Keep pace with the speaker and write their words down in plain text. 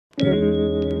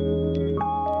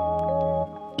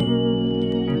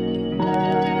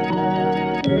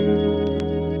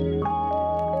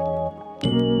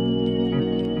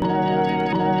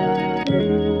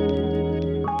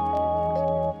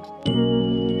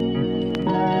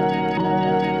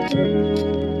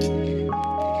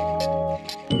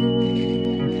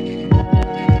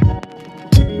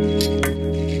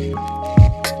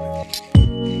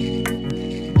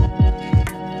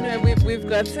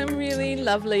have some really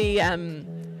lovely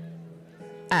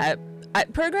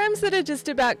programs that are just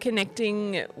about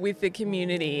connecting with the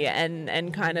community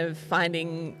and kind of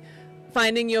finding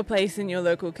your place in your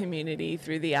local community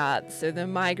through the arts. So the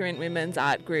Migrant Women's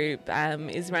Art Group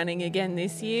is running again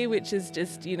this year, which is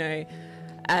just, you know,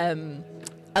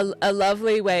 a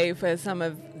lovely way for some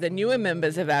of the newer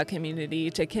members of our community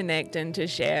to connect and to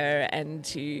share and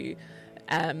to,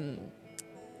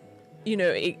 you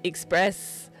know,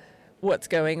 express what's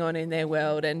going on in their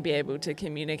world and be able to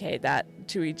communicate that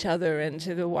to each other and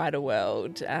to the wider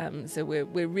world. So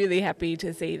we're really happy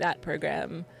to see that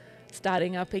program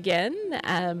starting up again.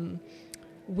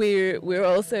 We've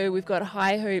got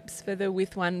high hopes for the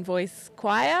With One Voice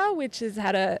Choir, which has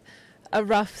had a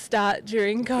rough start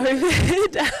during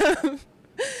COVID.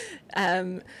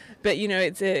 But you know,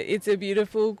 it's a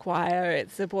beautiful choir.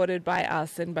 It's supported by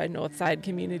us and by Northside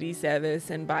Community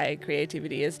Service and by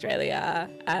Creativity Australia.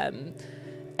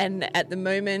 And at the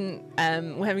moment,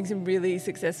 we're having some really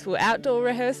successful outdoor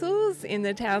rehearsals in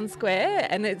the town square,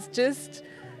 and it's just,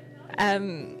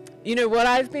 you know, what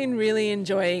I've been really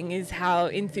enjoying is how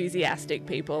enthusiastic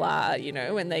people are, you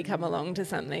know, when they come along to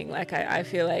something. Like I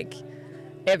feel like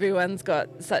everyone's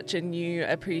got such a new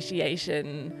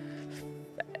appreciation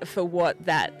for what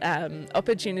that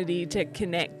opportunity to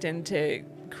connect and to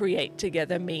create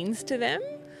together means to them.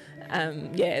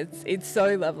 Yeah, it's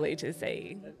so lovely to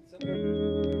see.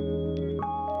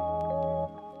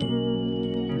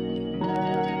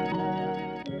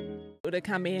 To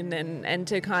come in and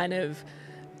to kind of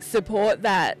support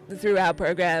that through our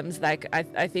programs. Like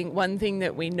I think one thing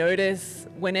that we notice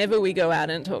whenever we go out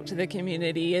and talk to the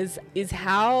community is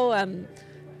how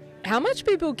much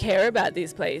people care about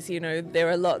this place. You know, there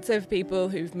are lots of people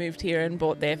who've moved here and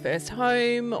bought their first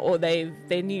home, or they're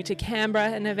new to Canberra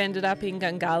and have ended up in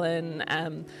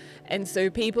Gungahlin. And so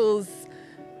people's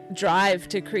drive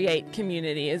to create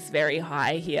community is very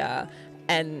high here,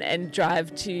 and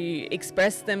drive to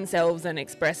express themselves and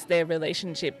express their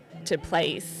relationship to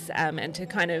place, and to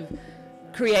kind of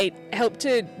help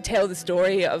to tell the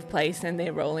story of place and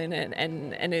their role in it.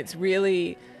 And it's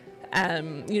really,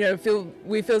 you know,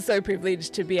 we feel so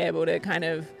privileged to be able to kind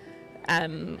of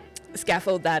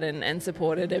scaffold that and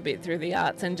support it a bit through the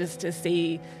arts, and just to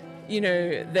see, you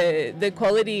know, the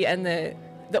quality and the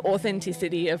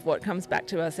authenticity of what comes back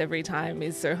to us every time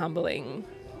is so humbling.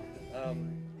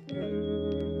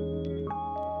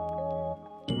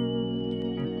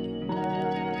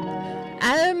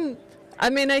 I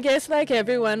mean, I guess like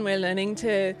everyone, we're learning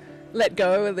to let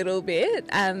go a little bit,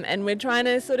 and we're trying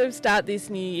to sort of start this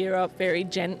new year off very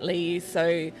gently.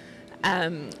 So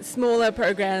smaller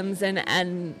programs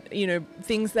and you know,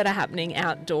 things that are happening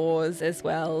outdoors as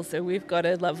well. So we've got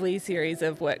a lovely series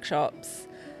of workshops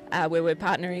where we're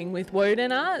partnering with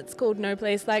Gungahlin Arts called No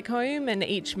Place Like Home, and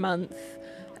each month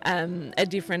a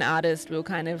different artist will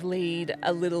kind of lead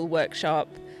a little workshop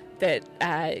that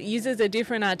uses a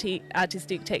different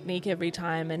artistic technique every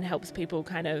time and helps people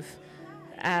kind of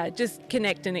just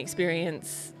connect and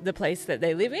experience the place that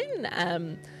they live in.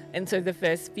 And so the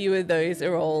first few of those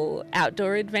are all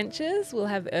outdoor adventures. We'll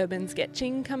have urban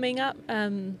sketching coming up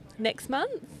next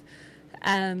month.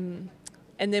 And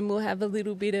then we'll have a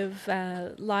little bit of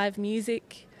live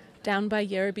music down by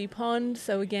Yerrabee Pond.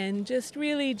 So again, just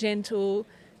really gentle,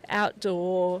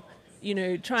 outdoor, you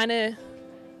know,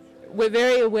 we're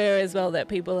very aware as well that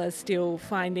people are still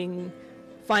finding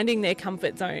their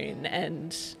comfort zone,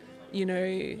 and, you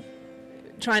know,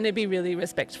 trying to be really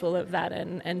respectful of that,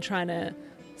 and trying to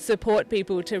support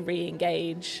people to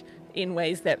re-engage in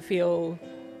ways that feel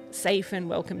safe and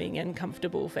welcoming and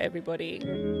comfortable for everybody.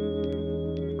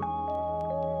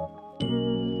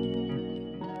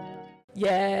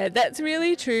 Yeah, that's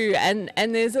really true, and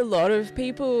there's a lot of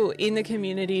people in the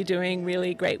community doing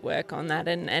really great work on that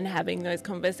and having those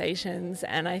conversations.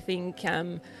 And I think,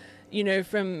 you know,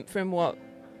 from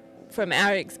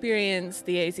our experience,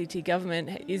 the ACT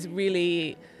government is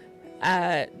really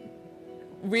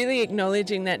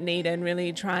acknowledging that need and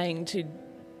really trying to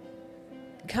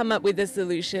come up with a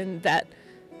solution that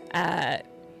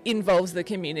involves the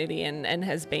community and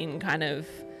has been kind of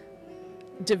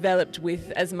developed with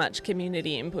as much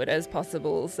community input as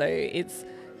possible. So it's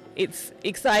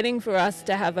exciting for us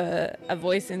to have a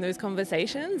voice in those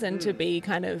conversations, and to be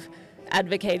kind of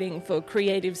advocating for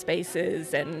creative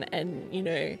spaces and you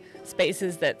know,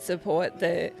 spaces that support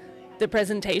the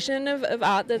presentation of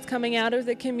art that's coming out of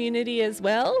the community as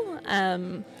well,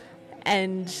 and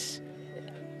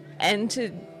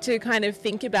to kind of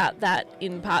think about that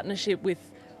in partnership with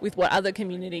what other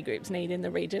community groups need in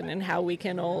the region, and how we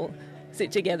can all sit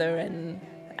together and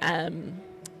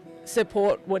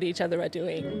support what each other are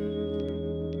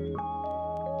doing.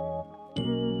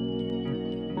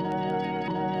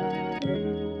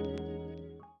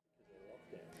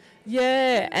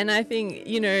 And I think,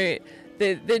 you know,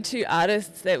 the two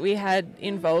artists that we had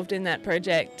involved in that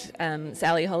project,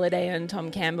 Sally Holiday and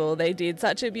Tom Campbell, they did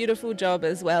such a beautiful job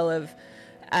as well of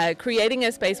creating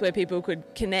a space where people could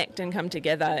connect and come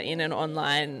together in an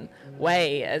online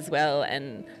way as well,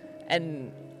 and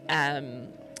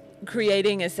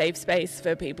creating a safe space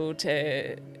for people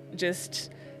to just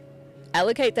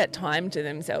allocate that time to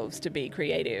themselves to be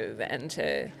creative and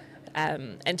to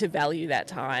value that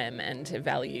time and to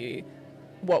value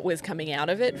what was coming out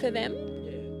of it for them.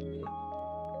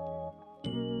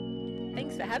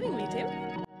 Thanks for having me,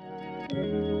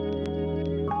 Tim.